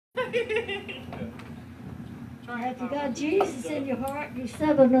If you got Jesus in your heart, you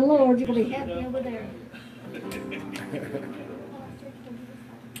serve the Lord, you'll be happy over there.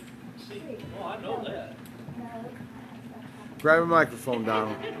 Oh, I know that. Grab a microphone,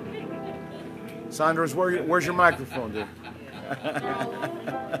 Donald. Saunders, where's your microphone, dear?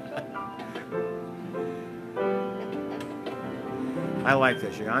 I like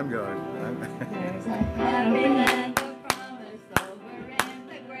this. I'm good. There's a happy land of promise over in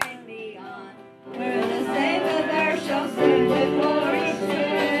the great beyond, where the saints of earth shall sing with glory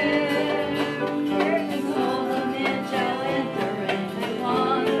soon. Here the souls of men shall enter and live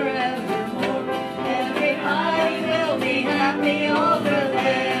on forevermore. Everybody will be happy over there.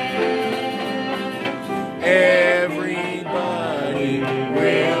 Everybody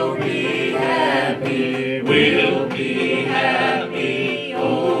will be happy. We'll be happy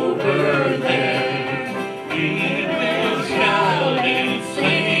over there. We will shout and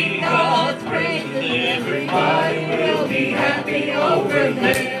sing God's praises. Everybody will be happy over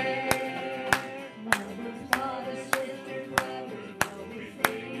there. Mothers, fathers, sisters, brothers will be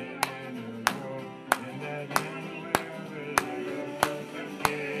singing around the world.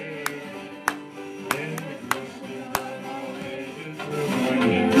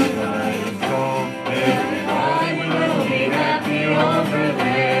 Everybody will be happy over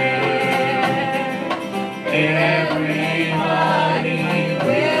there. Everybody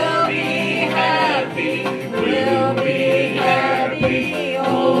will be happy. We'll be happy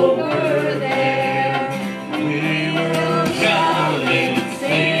over there. We will shout and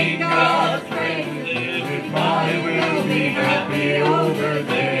sing God's praise. Everybody will be happy over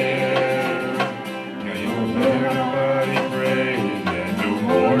there. Everybody praise and no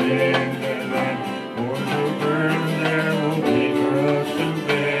more in the land, for the burden there will be for us to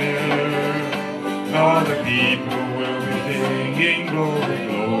bear. All the people will be singing glory,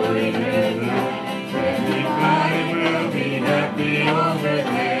 glory to the Lord. Everybody will be happy over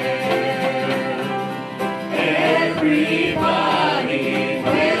there. Everybody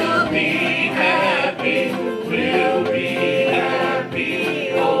will be happy. We'll be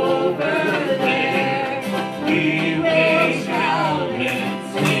happy over there. We will shout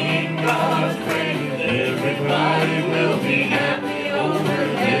and sing God's praise. Everybody will be happy over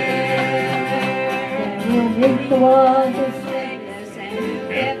there. We'll meet the one who saved us and who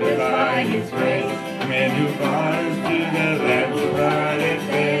kept us by his grace. Men who brought us to the land so bright and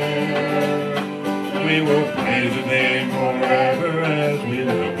fair. We will praise His name forever as we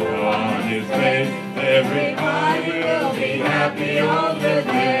look upon His face. Everybody will be happy over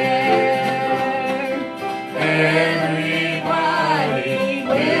there. Everybody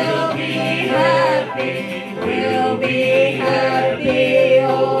will be happy. We'll be happy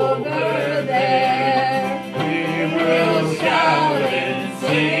over there. We will shout and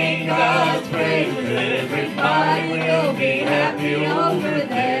sing God's praise. Everybody will be happy over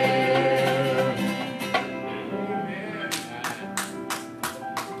there.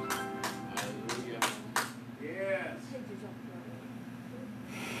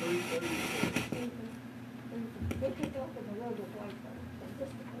 They picked up in the road with white folks, and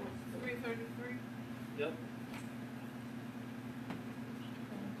just the boys. 333. Yep.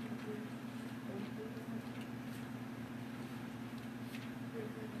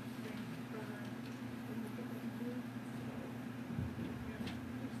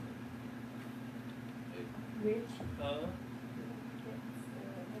 Rich.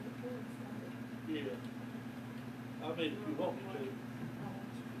 Yeah. I mean, if you want me to.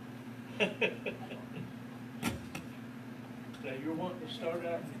 Now, you're wanting to start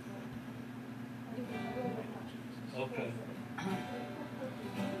out? Okay.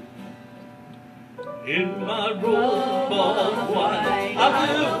 In my robe of white,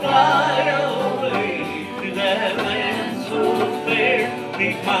 I will fly away to that land so fair.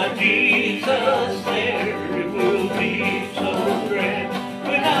 Meet my Jesus there, it will be so grand.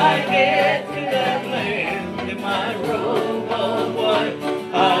 When I get to that land in my robe of white,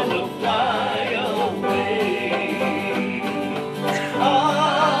 I will fly away.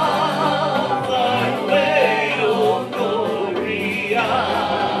 On thy way, O glory,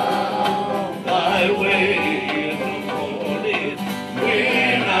 on thy way in the morning.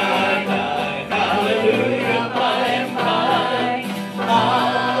 When I die, hallelujah, by and by,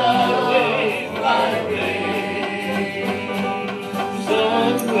 on thy way, my way. So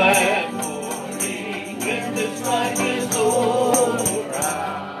glad for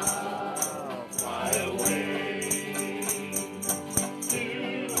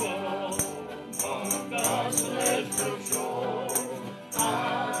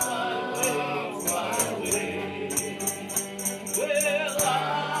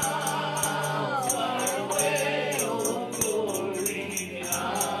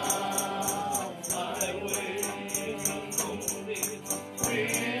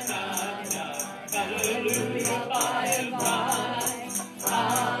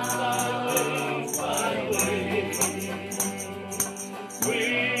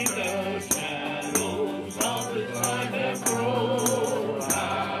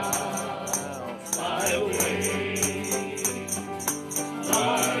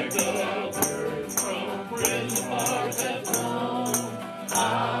like a bird from prison bars have flown.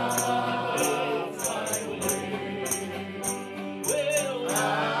 I will fly away. Well,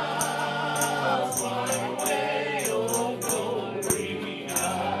 I'll fly away, oh glory,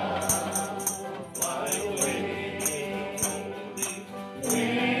 I'll fly away.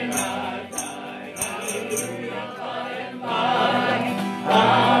 When I die, hallelujah, by and by, I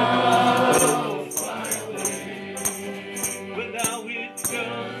will fly away. But now it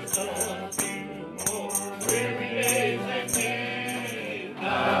comes a few more weary days and then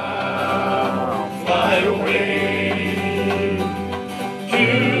I'll fly away to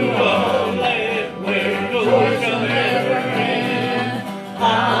a land where doors shall never end.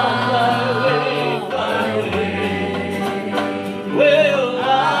 I'll fly away. Well,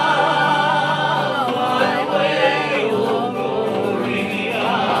 I'll fly away, oh glory,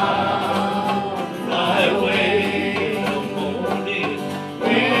 I'll fly away the morning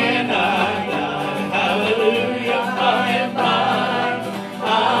when I die. Hallelujah, by and by,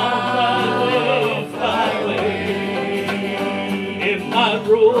 I'll fly away. In my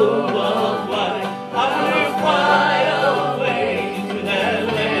robe of white, I will fly away to that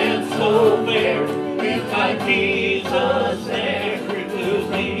land so fair. With my Jesus there, it will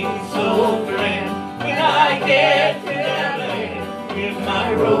be so grand. When I get to that land, in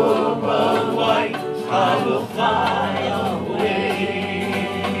my robe of white, I will fly away.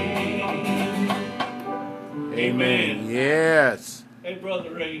 Amen. Yes. Hey,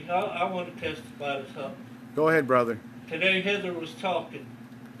 Brother Ray, I want to testify to something. Go ahead, brother. Today, Heather was talking,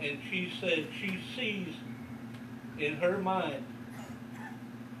 and she said she sees in her mind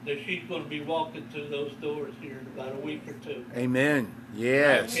that she's going to be walking through those doors here in about a week or two. Amen. I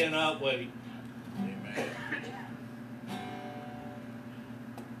Yes. cannot wait. Amen.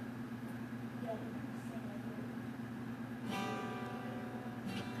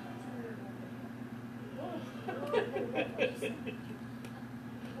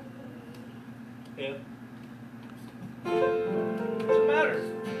 Yeah. What's the matter,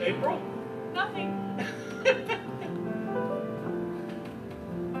 April? Nothing.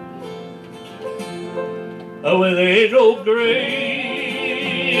 Oh, well, there ain't no grave.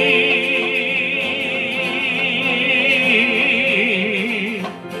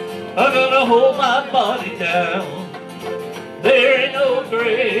 I'm gonna hold my body down. There ain't no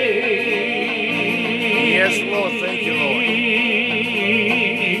grave. Yes, Lord. Thank you, Lord.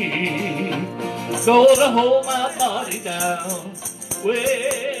 Gonna hold my body down.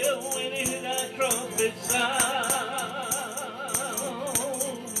 Well, when it hit that trumpet sound,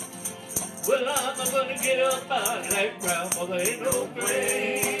 well, I'm gonna get up out of that ground, for there ain't no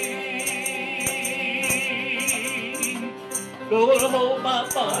grave. Gonna hold my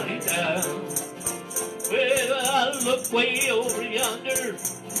body down. Well, I look way over yonder,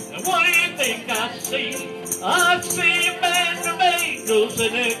 and what do you think I see? I see a band of angels,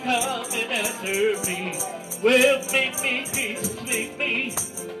 and they're coming after me. Well, meet me, Jesus, meet me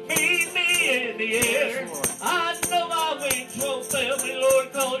in the air. I know my wings won't fail me,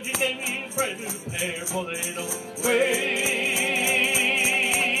 Lord, cause you gave me a brand new pair, for they don't wait.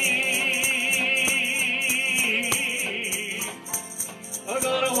 I'm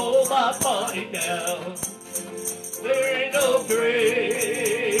gonna hold my body down. There ain't no grave.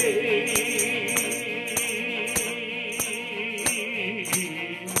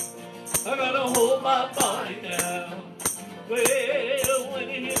 I'm gonna hold my body down. Well, when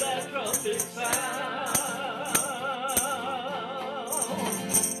you hear that trumpet sound,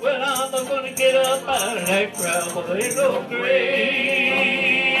 well, I'm gonna get up out of that crowd, but there ain't no grave.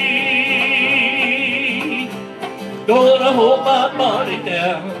 Gonna hold my body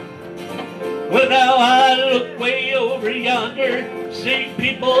down. Well, now I look way over yonder, see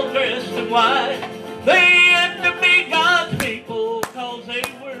people dressed in white. They had to be God's people, cause they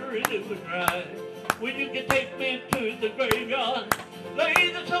were doing right. Well, you can take me to the graveyard,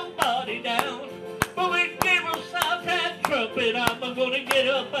 lay the somebody down. But when Gabriel sounds that trumpet, I'm gonna get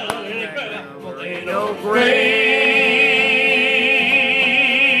up out of the ground. Well, there ain't no grave.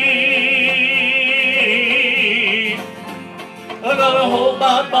 I'm gonna hold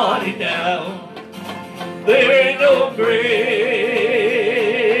my body down. There ain't no grave.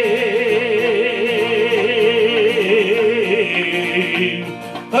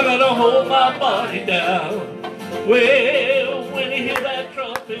 I'm gonna hold my body down. Well, when you hear that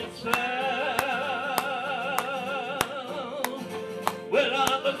trumpet sound, well,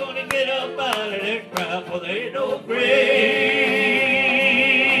 I'm gonna get up out of that crowd, for there ain't no grave.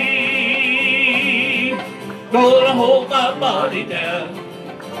 Gonna hold my body down.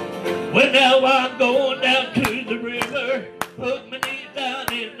 Well, now I'm going down to the river, put my knees down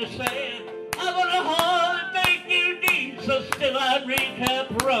the sand. I'm gonna holler, thank you, Jesus, till I reach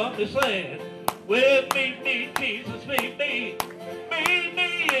that promised land. Well, meet me, Jesus, meet me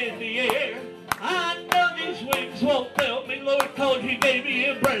in the air. I know these wings won't fail me, Lord, cause you gave me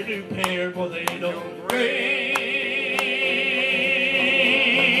a brand new pair, for they don't break.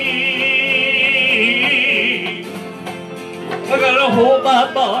 I gotta hold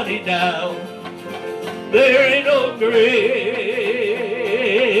my body down. There ain't no grave.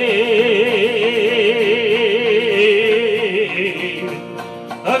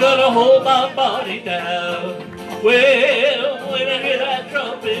 I gotta hold my body down. Well, when I hear that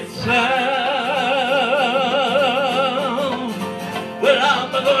trumpet sound, well,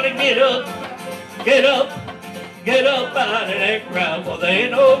 I'm gonna get up out of that ground, for there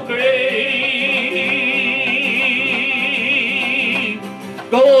ain't no grave.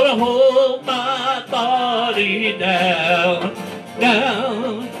 Gonna hold my body down,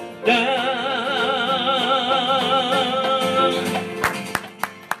 down, down.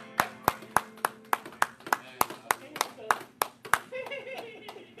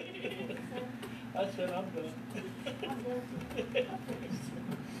 I said I'm done.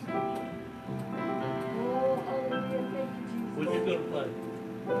 What you gonna play?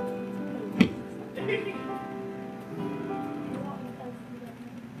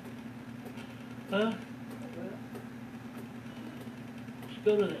 Huh? Let's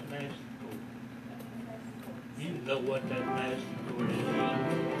go to that master chord. You know what that master chord is.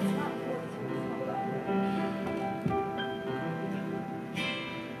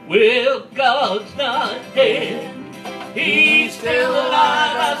 Well, God's not dead. He's still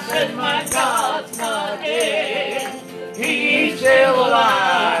alive. I said my God's not dead. He's still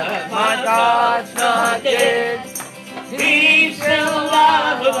alive. My God's not dead. He's still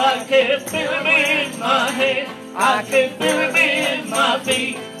alive, but I can feel him in my hand. I can feel him in my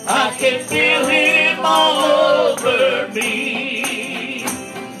feet. I can feel him all over me.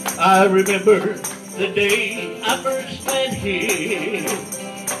 I remember the day I first met him.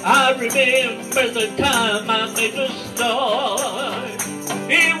 I remember the time I made the start.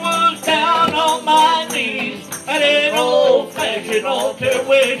 It was down on my knees at an old-fashioned altar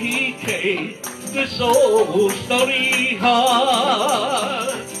where he changed this old stony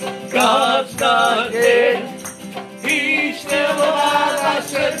heart. God's not dead. He's still alive. I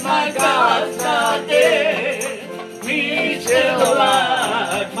said my God's not dead. He's still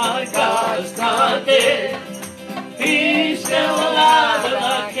alive. My God's not dead. He's still alive, and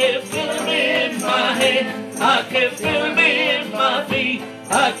I can feel him in my hand. I can feel him in my feet.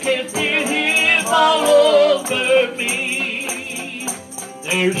 I can feel him all over me.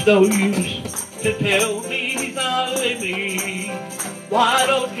 There's no use to tell me he's not living. Why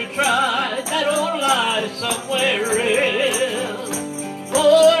don't you try that old lie somewhere else?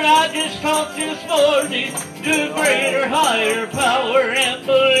 Lord, I just talked this morning to a greater, higher power, and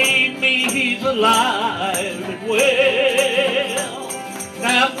believe me, he's alive and well.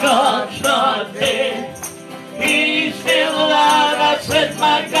 Now God's not dead. He's still alive. I said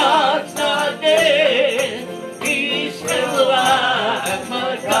my God's not dead. He's still alive.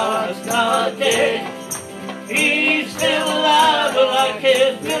 My God's not dead. He's still alive, but I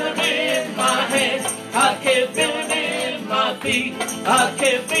can feel him in my hands. I can feel him in my feet. I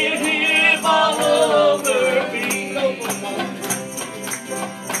can feel him all over me.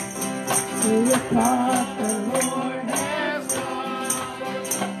 Look what the Lord has done.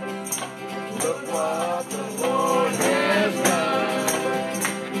 Look what the Lord has done.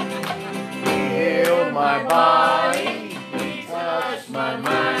 He healed my body. He touched my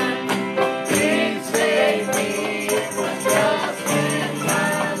mind. He saved me. It was just in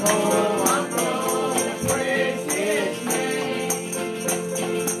time. Oh, I'm gonna praise his name.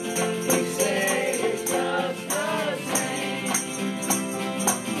 He saved just the same.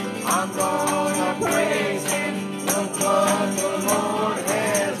 I'm gonna praise him. Look what the Lord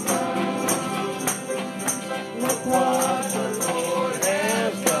has done. Look what the Lord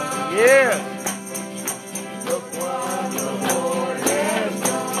has done. Yeah. Look what the Lord has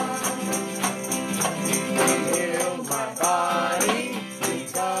done. He healed my body. He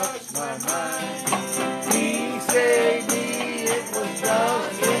touched my mind. He saved me. It was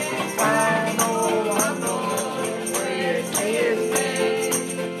just in time. Oh, I'm gonna praise his name.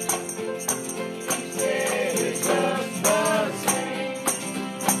 He said it's just the same.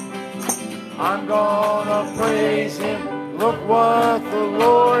 I'm gonna praise him. Look what the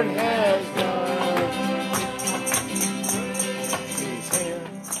Lord has done. Praise him.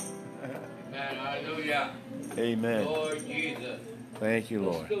 Amen. Hallelujah. Amen. Lord Jesus. Thank you,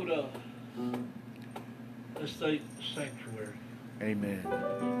 Let's Lord. go to, let's say sanctuary. Amen.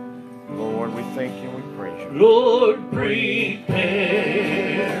 Lord, we thank you and we praise you. Lord,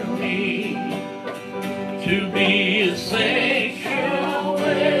 prepare me to be a sanctuary,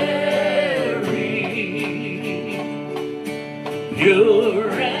 pure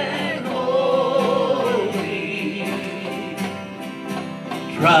and holy,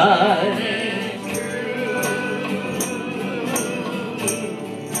 tried and true,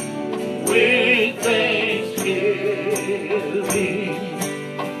 with thanksgiving.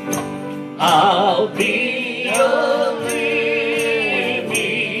 I'll be a living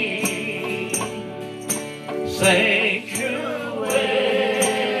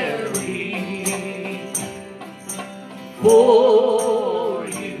sanctuary for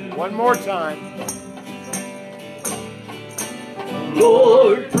you. One more time.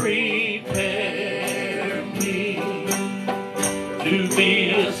 Lord, prepare me to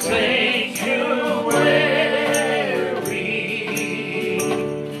be a sanctuary,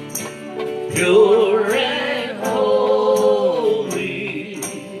 pure and holy,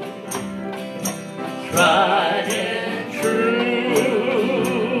 tried and true,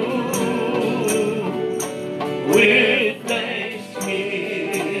 with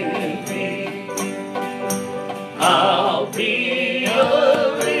thanksgiving. I'll be a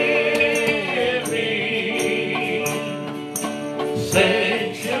living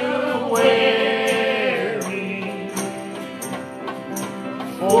sanctuary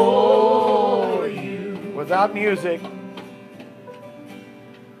for you. Without music.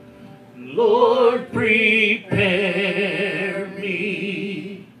 Lord, prepare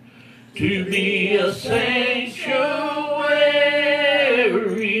me to be a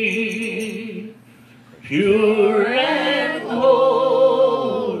sanctuary, pure and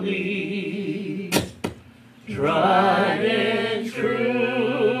holy, tried and true,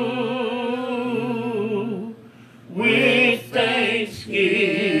 with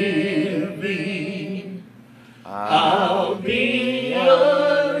thanksgiving. I'll be a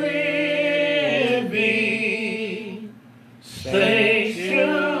living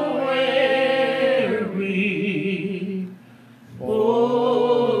sanctuary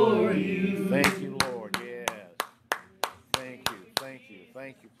for you. Thank you, Lord. Yes. Thank you. Thank you.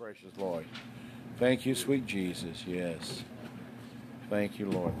 Thank you, precious Lord. Thank you, sweet Jesus. Yes. Thank you,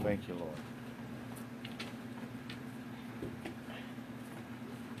 Lord. Thank you, Lord.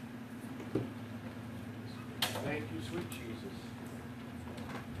 Thank you, sweet Jesus.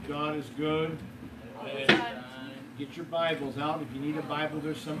 God is good. Get your Bibles out. If you need a Bible,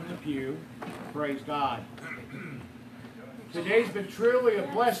 there's some in the pew. Praise God. Today's been truly a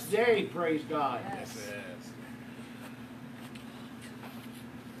blessed day. Praise God.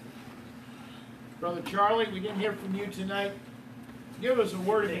 Brother Charlie, we didn't hear from you tonight. Give us a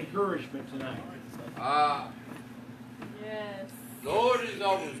word of encouragement tonight. Yes. Lord is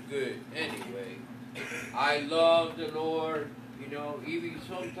always good anyway. I love the Lord. You know, even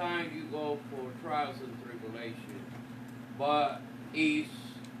sometimes you go for trials and tribulation, but it's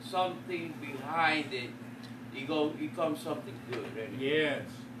something behind it. It comes something good anyway. Yes.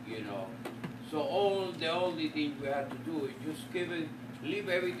 You know. So the only thing we have to do is just leave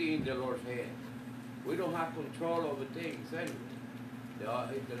everything in the Lord's hand. We don't have control over things anyway.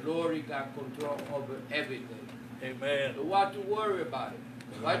 The Lord has got control over everything. Amen. So what to worry about it?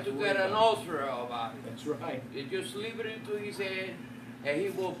 Why to get an ulcer about it? That's right. You just leave it into His hand, and He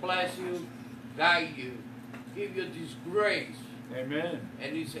will bless you, guide you, give you this grace. Amen.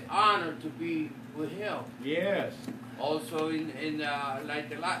 And it's an honor to be with Him. Yes. Also in like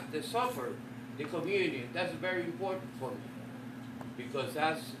the supper, the communion, that's very important for me, because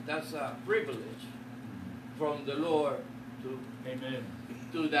that's a privilege from the Lord to Amen.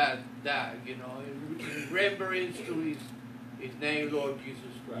 do that you know, in reverence to His name, Lord Jesus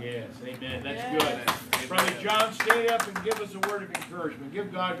Christ. Yes. Amen. That's Yes. good. Brother John, stay up and give us a word of encouragement.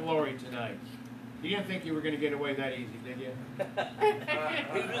 Give God glory tonight. You didn't think you were going to get away that easy, did you?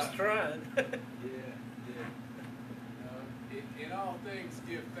 He was trying. In all things,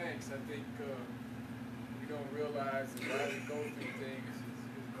 give thanks. I think we don't realize that while we go through things, is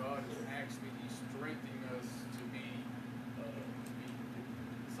God is actually strengthening us to be.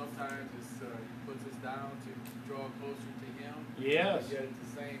 Sometimes He puts us down to draw closer to Him. Yes. But yet at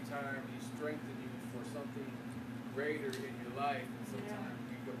the same time, He's strengthening you for something greater in your life. And sometimes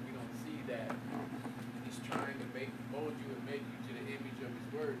we don't see that. He's trying to mold you and make you to the image of His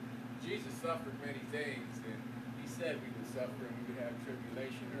Word. Jesus suffered many things, and He said we would suffer and we would have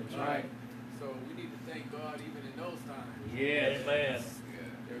tribulation in That's our life. right. So we need to thank God even in those times. Yes. Amen.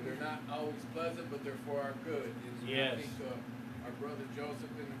 They're not always pleasant, but they're for our good. And Yes. I think our brother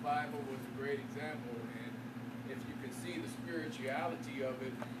Joseph in the Bible was a great example. And if you can can see the spirituality of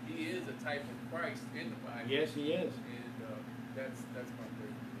it. He is a type of Christ in the Bible. Yes, he is. And that's my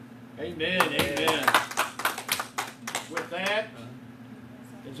prayer. Amen. Amen. With that,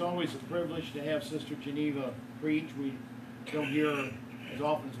 it's always a privilege to have Sister Geneva preach. We don't hear her as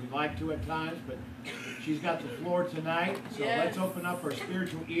often as we'd like to at times, but she's got the floor tonight. So let's open up our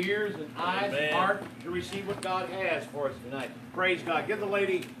spiritual ears and eyes and heart to receive what God has for us tonight. Praise God. Give the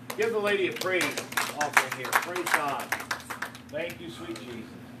lady a praise offering here. Praise God. Thank you, sweet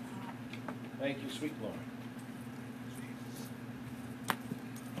Jesus. Thank you, sweet Lord.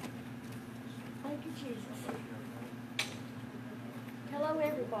 Thank you, Jesus. Hello,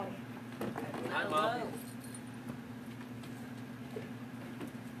 everybody. Hi, Mom.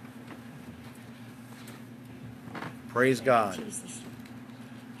 Praise God. Jesus.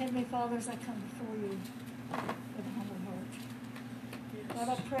 Heavenly Father, as I come before you with a humble heart, God,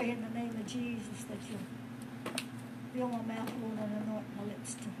 I pray in the name of Jesus that you'll fill my mouth, Lord, and anoint my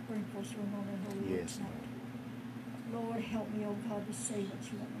lips to bring forth your anointing holy words tonight. Lord, help me, oh God, to say what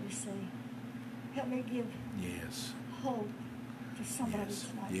you want me to say. Help me give hope to somebody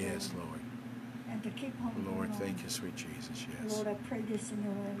tonight. Yes, Lord. And to keep on Lord, going thank on. you, sweet Jesus. Yes. Lord, I pray this in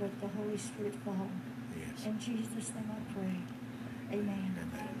your name, let the Holy Spirit fall. Yes. In Jesus' name I pray. Amen.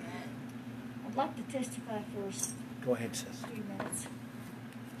 Amen. I'd like to testify for us Go ahead, sis. a few minutes.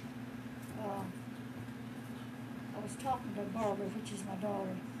 I was talking to Barbara, which is my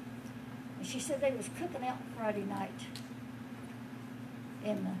daughter, and she said they was cooking out Friday night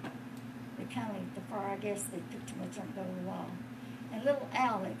in the county, the fire. I guess they took too much on it over a while. And little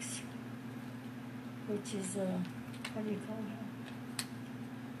Alex, which is, what do you call him?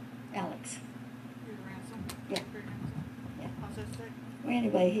 Alex. Your grandson? Yeah. Your grandson? Yeah. Autistic? Well,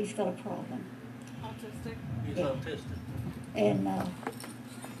 anyway, he's got a problem. Autistic? He's Yeah. autistic. And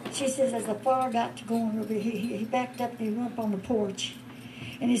she says as the fire got to going, he backed up and he went up on the porch.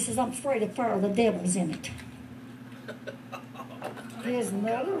 And he says, I'm afraid of fire, the devil's in it. His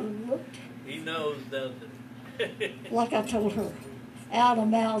mother looked, He knows, doesn't he? like I told her, out of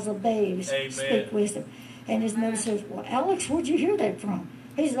mouths of babes Amen. speak wisdom. And his mother says, well, Alex, where'd you hear that from?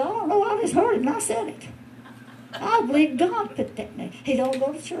 He says, I don't know, I just heard it and I said it. I believe God put that in there. He don't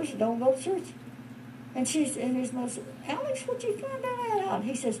go to church, And his mother said, Alex, what'd you find that out?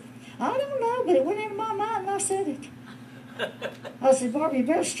 He says, I don't know, but it went into my mind and I said it. I said, Barbara, you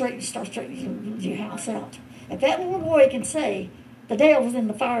better start straightening your house out. If that little boy can say, the devil's in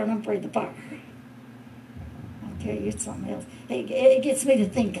the fire and I'm afraid of the fire, I'll tell you, it's something else. It gets me to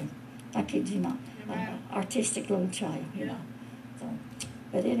thinking. I kid you not. Artistic little child, you know. So,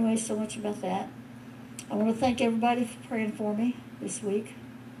 but anyway, so much about that. I want to thank everybody for praying for me this week.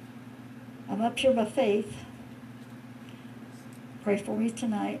 I'm up here by faith. Pray for me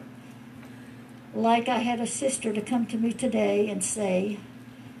tonight. Like I had a sister to come to me today and say,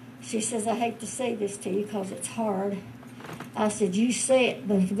 she says, I hate to say this to you because it's hard. I said, you say it,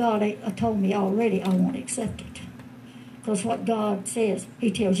 but if God told me already, I won't accept it. Because what God says,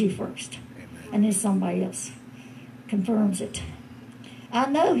 he tells you first. Amen. And then somebody else confirms it. I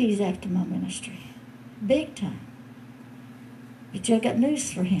know he's after my ministry. Big time. But you got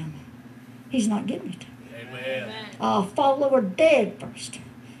news for him. He's not getting it. Amen. I'll fall over dead first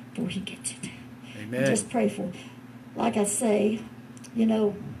before he gets it. Amen. Just pray for it. Like I say, you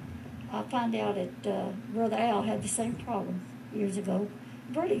know, I found out that Brother Al had the same problem years ago,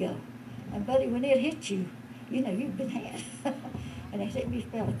 vertigo. And buddy, when it hits you, you know, you've been had. And it hit me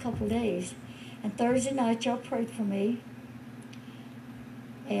for about a couple of days. And Thursday night, y'all prayed for me.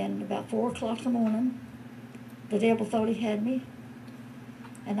 And about 4 o'clock in the morning, the devil thought he had me.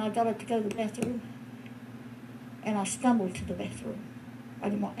 And I got up to go to the bathroom. And I stumbled to the bathroom.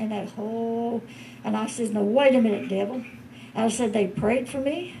 And that whole, and I said, no, wait a minute, devil. And I said, they prayed for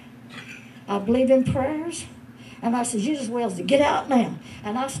me. I believe in prayers. And I said, you as well as to get out now.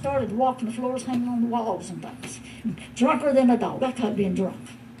 And I started walking the floors, hanging on the walls and things. Drunker than a dog. I could being drunk.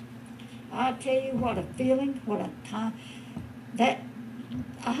 I tell you, what a feeling, what a time. That,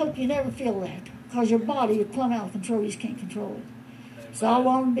 I hope you never feel that. Because your body is plumb out of control. You just can't control it. So I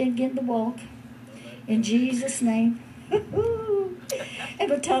want to begin to walk. In Jesus' name.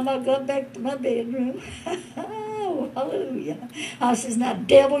 Every time I got back to my bedroom, oh, hallelujah. I says, now,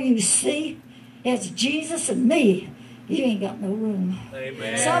 devil, you see, it's Jesus and me. You ain't got no room.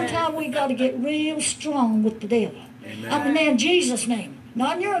 Amen. Sometimes we got to get real strong with the devil. Amen. I'm in Jesus' name.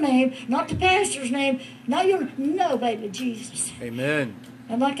 Not in your name, not the pastor's name, no, baby, Jesus. Amen.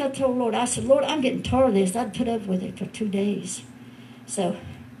 And like I told Lord, I said, Lord, I'm getting tired of this. I'd put up with it for 2 days. So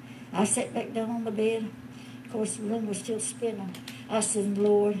I sat back down on the bed, Of course, the room was still spinning. I said,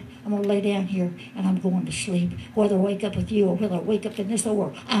 Lord, I'm going to lay down here and I'm going to sleep. Whether I wake up with you or whether I wake up in this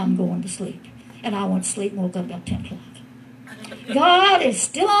world, I'm going to sleep. And I went to sleep and woke up about 10 o'clock. God is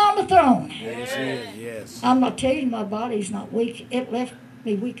still on the throne. Yes, he is. Yes. I'm not telling you my body's not weak. It left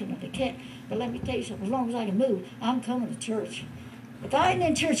me weaker than a cat. But let me tell you something. As long as I can move, I'm coming to church. If I ain't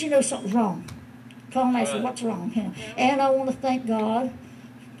in church, you know something's wrong. Call and ask me what's wrong. You know? And I want to thank God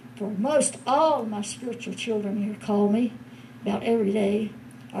for most all of my spiritual children here call me about every day.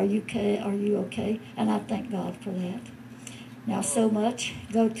 Are you okay? Are you okay? And I thank God for that. Now, so much.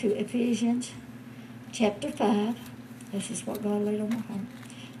 Go to Ephesians chapter 5. This is what God laid on my heart.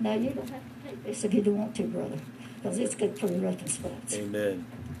 Now, you don't have to take this if you don't want to, brother, because it's good for the rough and spots. Amen.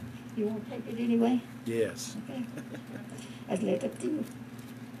 You want to take it anyway? Yes. Okay. I'd let it up to you.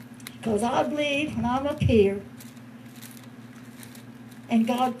 Because I believe when I'm up here and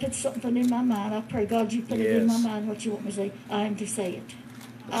God puts something in my mind, I pray, God, you put it in my mind what you want me to say. I am to say it.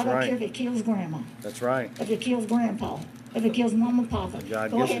 I don't care if it kills Grandma. That's right. If it kills Grandpa. If it kills Mama and Papa.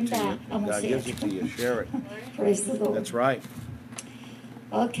 God go gives ahead it and to die. you. I'm going to God say gives it. it to you. Share it. Praise the Lord. That's right.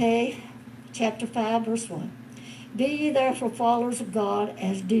 Okay, chapter 5, verse 1. Be ye therefore followers of God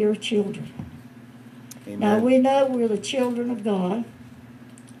as dear children. Amen. Now we know we're the children of God.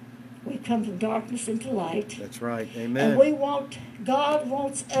 We come from darkness into light. That's right. Amen. And God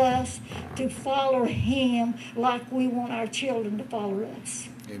wants us to follow Him like we want our children to follow us.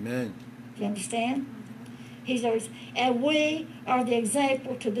 Amen. Do you understand? And we are the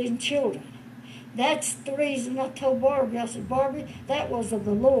example to these children. That's the reason I told Barbie, I said, Barbie, that was of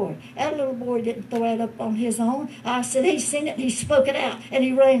the Lord. That little boy didn't throw it up on his own. I said, he seen it, and he spoke it out, and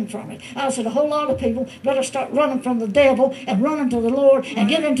he ran from it. I said, a whole lot of people better start running from the devil and running to the Lord and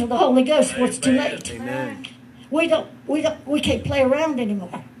get into the Holy Ghost before it's too late. Amen. We can't play around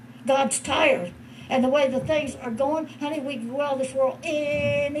anymore. God's tired. And the way the things are going, honey, we can go out of this world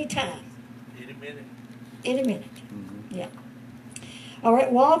anytime. In a minute. In a minute. Mm-hmm. Yeah. All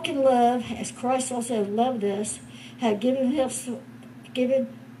right, walk in love as Christ also loved us, have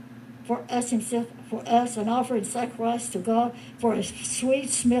given for us himself, for us, an offering sacrifice to God for a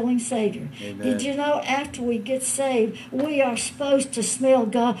sweet-smelling Savior. Amen. Did you know after we get saved, we are supposed to smell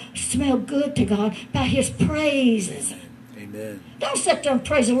good to God by His praises. Amen. Don't sit there and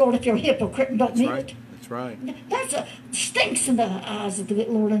praise the Lord if you're a hypocrite and don't mean right. it. That's right. That stinks in the eyes of the good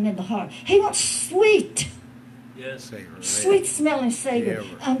Lord and in the heart. He wants sweet. Yes. Sweet smelling Savior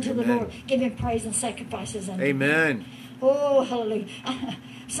unto the Amen. Lord. Give Him praise and sacrifices unto Him. Amen. Oh, hallelujah.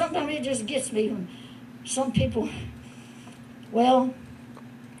 Sometimes it just gets me when some people, well,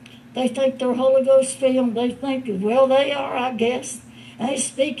 they think they're Holy Ghost filled. They think, well, they are, I guess. And they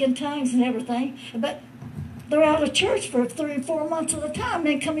speak in tongues and everything. But they're out of church for 3 or 4 months at a time.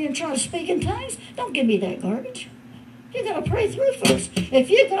 Then come in and try to speak in tongues. Don't give me that garbage. You got to pray through first.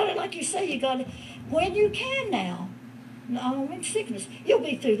 If you got it, like you say, you got it. When you can now, no, in sickness, you'll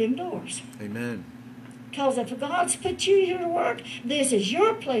be through them doors. Amen. Because if God's put you here to work, this is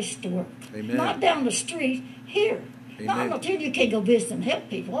your place to work. Amen. Not down the street, here. Amen. No, I'm not telling you you can't go visit and help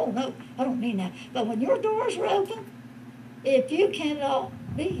people. Oh, no, I don't mean that. But when your doors are open, if you can at all,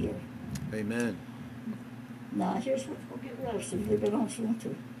 be here. Amen. Now, here's what we'll get rid of, so leave it on if you want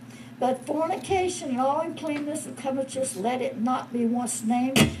to. But fornication and all uncleanness and covetousness, let it not be once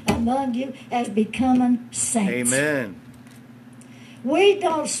named among you as becoming saints. Amen. We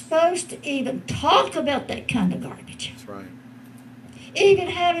don't supposed to even talk about that kind of garbage. That's right. Even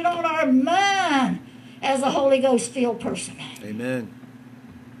have it on our mind as a Holy Ghost filled person. Amen.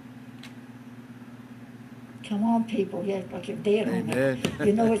 Come on, people, you act like you're dead on Amen. that.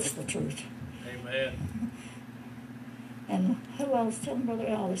 You know it's the truth. Amen. And who I was telling Brother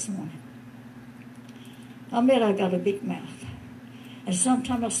Al this morning, I admit I got a big mouth. And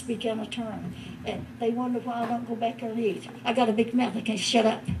sometimes I speak out of turn. And they wonder why I don't go back there and eat. I got a big mouth. I can't shut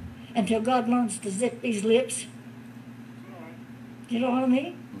up until God learns to zip these lips. You know what I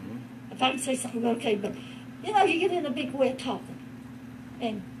mean? Mm-hmm. If I can say something, okay. But, you know, you get in a big way of talking.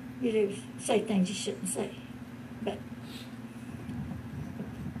 And you do say things you shouldn't say. But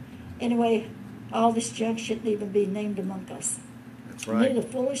anyway, all this junk shouldn't even be named among us. That's right. Neither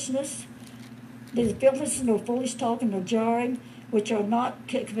foolishness, neither filthiness, nor foolish talking, nor jarring, which are not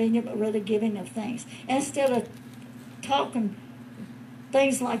convenient, but rather giving of thanks. Instead of talking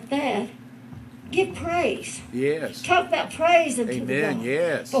things like that, give praise. Yes. Talk about praise unto the Amen. God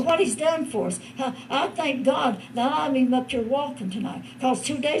Yes. for what He's done for us. I thank God that I'm even up here walking tonight. Because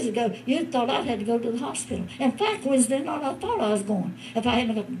 2 days ago, you thought I had to go to the hospital. In fact, Wednesday night, I thought I was going. If I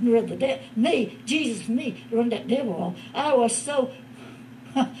hadn't run Jesus, me, run that devil off. I was so,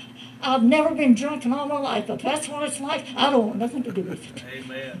 I've never been drunk in all my life, but that's what it's like. I don't want nothing to do with it.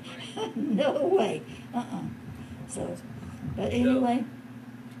 Amen. No way. So, but anyway,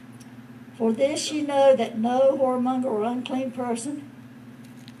 for this you know that no whoremonger or unclean person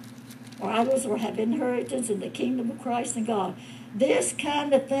or idols or have inheritance in the kingdom of Christ and God. This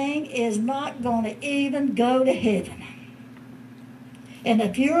kind of thing is not going to even go to heaven. And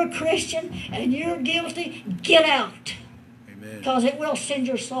if you're a Christian and you're guilty, get out. Because it will send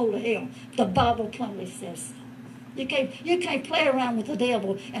your soul to hell. The Bible plainly says so. You can't play around with the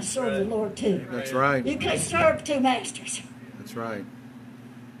devil and serve the Lord too. That's right. You can't serve two masters. That's right.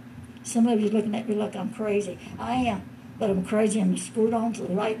 Some of you looking at me like I'm crazy. I am. But I'm crazy and screwed on to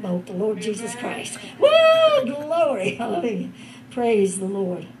the right boat, the Lord Jesus Christ. Woo! Glory. Hallelujah. Praise the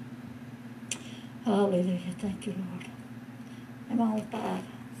Lord. Hallelujah. Thank you, Lord. I'm on 5.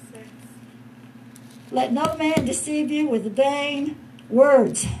 6. Let no man deceive you with vain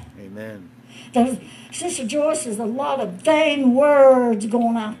words. Amen. Sister Joyce, there's a lot of vain words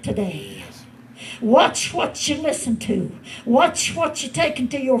going out today. Yes. Watch what you listen to. Watch what you take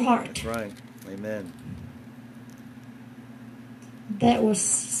into your heart. That's right. Amen. That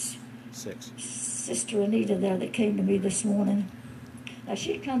was 6. Sister Anita there that came to me this morning. Now,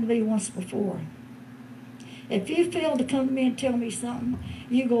 she come to me once before. If you fail to come to me and tell me something,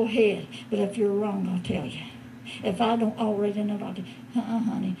 you go ahead. But if you're wrong, I'll tell you. If I don't already know, I'll tell you,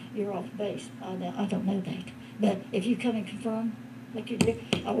 honey, you're off base. I don't know that. But if you come and confirm, like you did,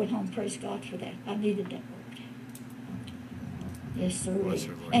 I went home, praise God for that. I needed that word. Yes, sir. Bless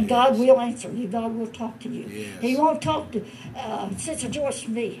her, Lord. And God will answer you. God will talk to you. Yes. He won't talk to Sister Joyce to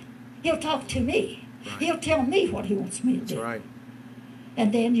me. He'll talk to me. Right. He'll tell me what he wants me to do. That's right.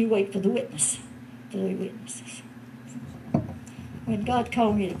 And then you wait for the witness. The witnesses. When God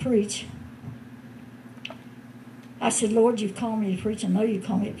called me to preach, I said, Lord, you've called me to preach. I know you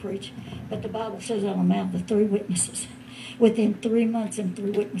called me to preach. But the Bible says out of the mouth of 3 witnesses. Within 3 months, and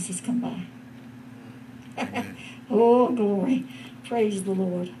 3 witnesses come by. Oh, glory. Praise the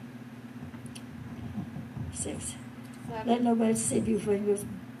Lord. 6. Let nobody deceive you,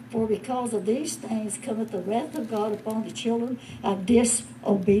 for because of these things cometh the wrath of God upon the children of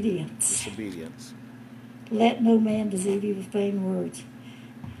disobedience. Disobedience. Let no man deceive you with vain words.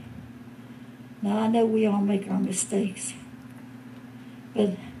 Now, I know we all make our mistakes.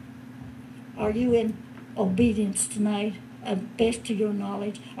 But are you in obedience tonight, best to your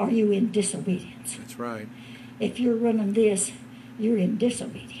knowledge? Are you in disobedience? That's right. If you're running this, you're in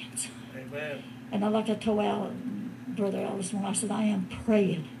disobedience. Amen. And like I told Brother Alice when I said, I am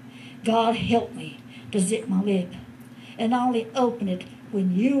praying. God help me to zip my lip. And I only open it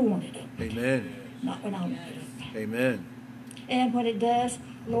when you want it open. Amen. Not when I want it open. Amen. And when it does,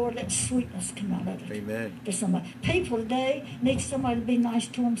 Lord, let sweetness come out of it. Amen. To somebody. People today need somebody to be nice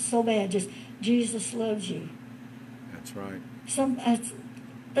to them so bad. Just, Jesus loves you. That's right.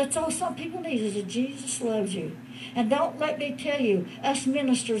 That's all some people need is that Jesus loves you. And don't let me tell you, us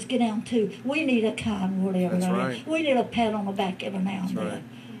ministers get down too. We need a kind word every That's now and right. then. We need a pat on the back every now and That's then. right.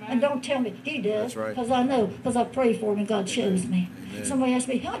 And don't tell me he does, That's right. because I know, because I pray for him and God shows me. Amen. Somebody asked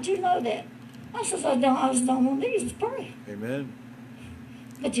me, how'd you know that? I says, I was on my knees to pray. Amen.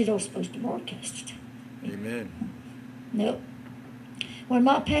 But you're not supposed to broadcast it. Amen. Nope. When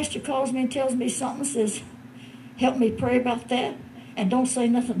my pastor calls me and tells me something, says, help me pray about that, and don't say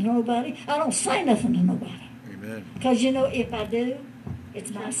nothing to nobody, I don't say nothing to nobody. Amen. Because, you know, if I do,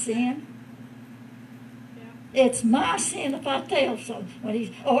 it's my sin. It's my sin if I tell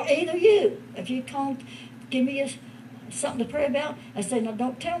something. Or either you, if you can't give me something to pray about, I say, no,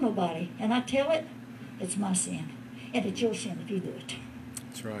 don't tell nobody. And I tell it, it's my sin. And it's your sin if you do it.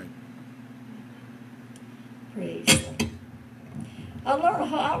 That's right. Praise God. I learned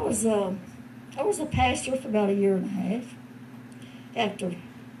how I was a pastor for about 1.5 years after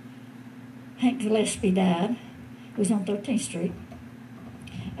Hank Gillespie died. It was on 13th Street.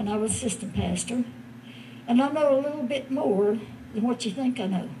 And I was assistant pastor. And I know a little bit more than what you think I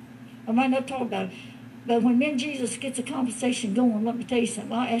know. I might not talk about it. But when me and Jesus gets a conversation going, let me tell you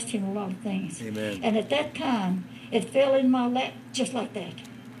something. I asked him a lot of things. Amen. And at that time, it fell in my lap just like that.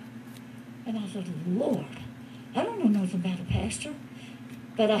 And I said, Lord, I don't know nothing about a pastor.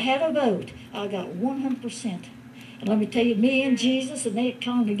 But I had a vote. I got 100%. And let me tell you, me and Jesus and that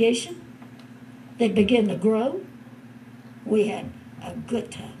congregation, they began to grow. We had a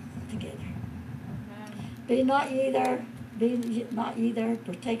good time together. Be not ye there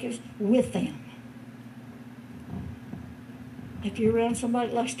partakers with them. If you're around somebody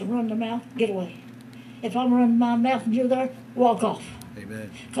that likes to run their mouth, get away. If I'm running my mouth and you're there, walk off.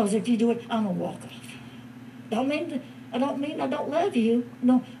 Amen. Because if you do it, I'm going to walk off. Don't mean I don't mean I don't love you.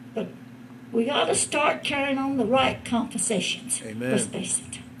 No, but we got to start carrying on the right conversations. Amen. Let's face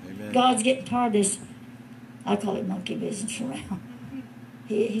it. Amen. God's getting tired of this, I call it monkey business around.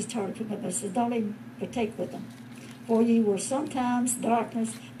 He's tired of putting up. I said, don't even partake with them. For ye were sometimes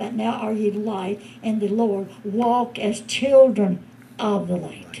darkness, but now are ye light in the Lord. Walk as children of the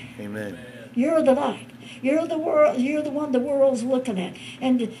light. Amen. You're the light. You're the world. You're the one the world's looking at.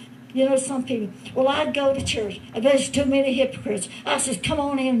 And you know, some people, well, I'd go to church. I bet there's too many hypocrites. I said, come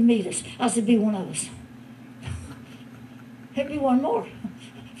on in and meet us. I said, be one of us. There'd be one more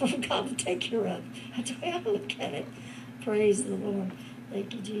for God to take care of. That's the way I look at it. Praise the Lord.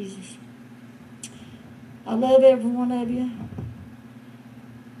 Thank you, Jesus. I love every one of you.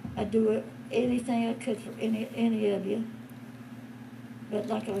 I'd do anything I could for any of you. But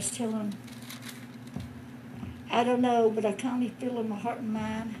like I was telling, I don't know, but I kind of feel in my heart and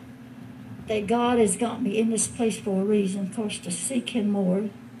mind that God has got me in this place for a reason, of course, to seek Him more.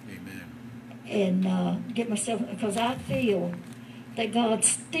 Amen. And get myself, because I feel that God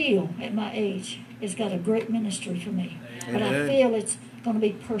still, at my age, has got a great ministry for me. Amen. But I feel it's going to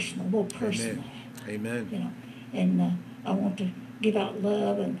be personal, more personal. Amen. You know, and I want to give out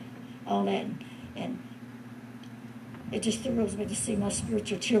love and all that, and it just thrills me to see my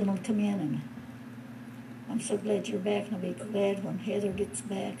spiritual children come in, and I'm so glad you're back, and I'll be glad when Heather gets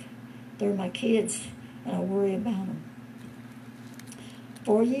back. They're my kids, and I worry about them.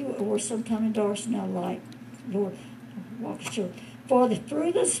 For you were sometime in darkness, now light, Lord, walk us through. For the fruit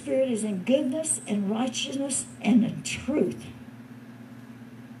of the Spirit is in goodness and righteousness and in truth.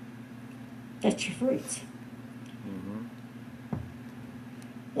 That's your fruits. Mm-hmm.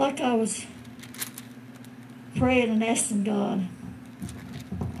 Like I was praying and asking God,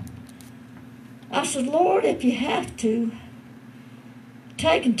 I said, Lord, if you have to,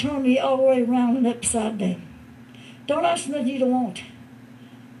 take and turn me all the way around and upside down. Don't ask nothing you don't want.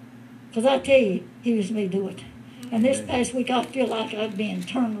 Because I tell you, He was me do it. And this past week, I feel like I'd been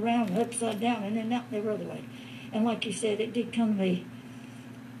turned around and upside down and then out the other way. And like you said, it did come to me,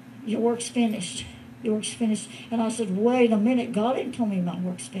 your work's finished. Your work's finished. And I said, wait a minute, God didn't tell me my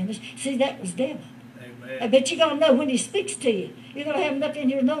work's finished. See, that was devil. Amen. But you got to know when He speaks to you. You got to have enough in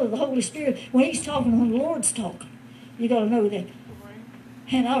here to know the Holy Spirit, when He's talking, when the Lord's talking. You got to know that.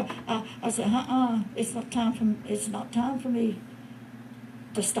 And I said, it's not time for me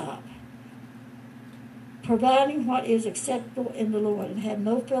to stop. Providing what is acceptable in the Lord, and have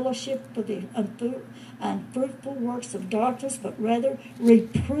no fellowship with the unfruitful works of darkness, but rather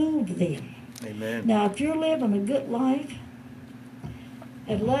reprove them. Amen. Now, if you're living a good life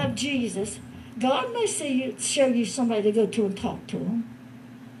and love Jesus, God may show you somebody to go to and talk to them,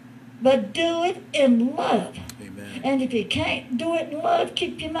 but do it in love. Amen. And if you can't do it in love,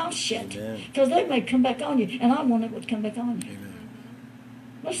 keep your mouth shut, Amen. because they may come back on you, and I want it to come back on you. Amen.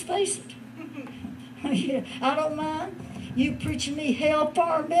 Let's face it. Yeah, I don't mind you preaching me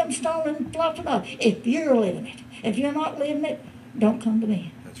hellfire, brimstone, and fluffing up if you're living it. If you're not living it, don't come to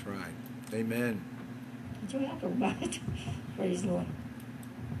me. That's right. Amen. That's what I feel about it. Praise the Lord.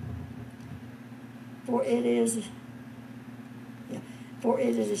 For it is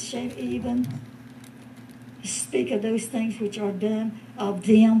a shame even to speak of those things which are done of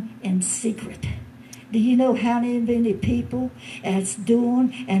them in secret. Do you know how many people that's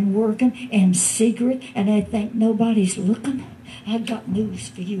doing and working in secret and they think nobody's looking? I've got news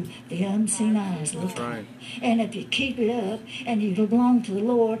for you. The unseen eyes looking. That's right. And if you keep it up and you belong to the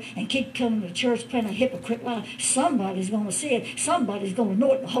Lord and keep coming to church playing a hypocrite life, somebody's going to see it. Somebody's going to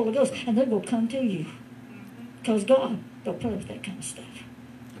know it in the Holy Ghost, and they're going to come to you. Because God don't play with that kind of stuff.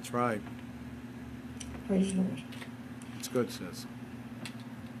 That's right. Praise the Lord. It's good, sis.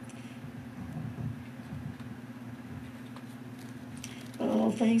 But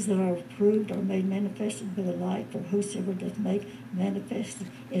all things that are approved are made manifested by the light, for whosoever doth make manifested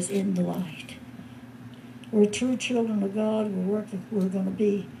is in the light. We're true children of God. We're going to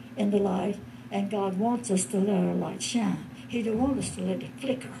be in the light, and God wants us to let our light shine. He don't want us to let it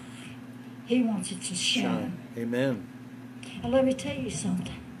flicker. He wants it to shine. Amen. And let me tell you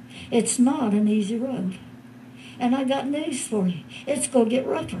something. It's not an easy road. And I got news for you. It's going to get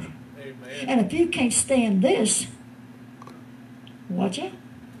rougher. Amen. And if you can't stand this, watch out.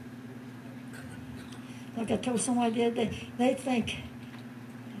 Like I told somebody the other day, they think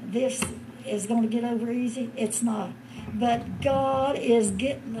this is going to get over easy. It's not. But God is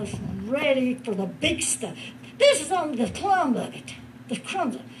getting us ready for the big stuff. This is only the crumb of it. The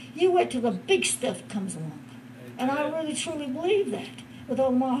crumbs. You wait till the big stuff comes along. And I really truly believe that with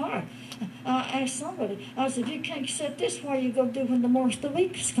all my heart. I asked somebody, I said, you can't accept this, what are you going to do when the worst of the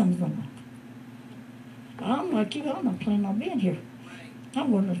weakest comes along? I'm like you, I'm not planning on being here.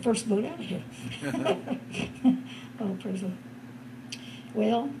 I'm one of the first boat out of here. Oh, praise the Lord.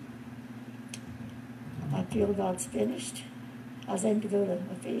 Well, I feel God's finished. I was able to go to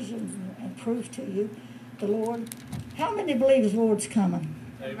Ephesians and prove to you the Lord. How many believe the Lord's coming?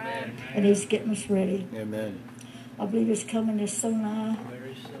 Amen. And He's getting us ready. Amen. I believe His coming is so nigh.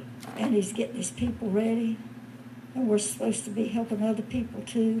 Very soon. And He's getting His people ready. And we're supposed to be helping other people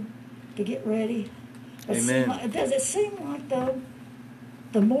too to get ready. Amen. Does it seem like, though,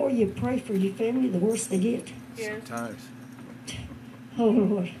 the more you pray for your family, the worse they get? Yes. Sometimes. Oh,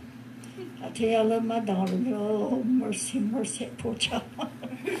 Lord. I tell you, I love my daughter. Oh, mercy, mercy, that poor child.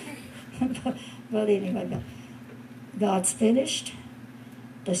 but anyway, God's finished.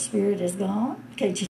 The Spirit is gone. Okay,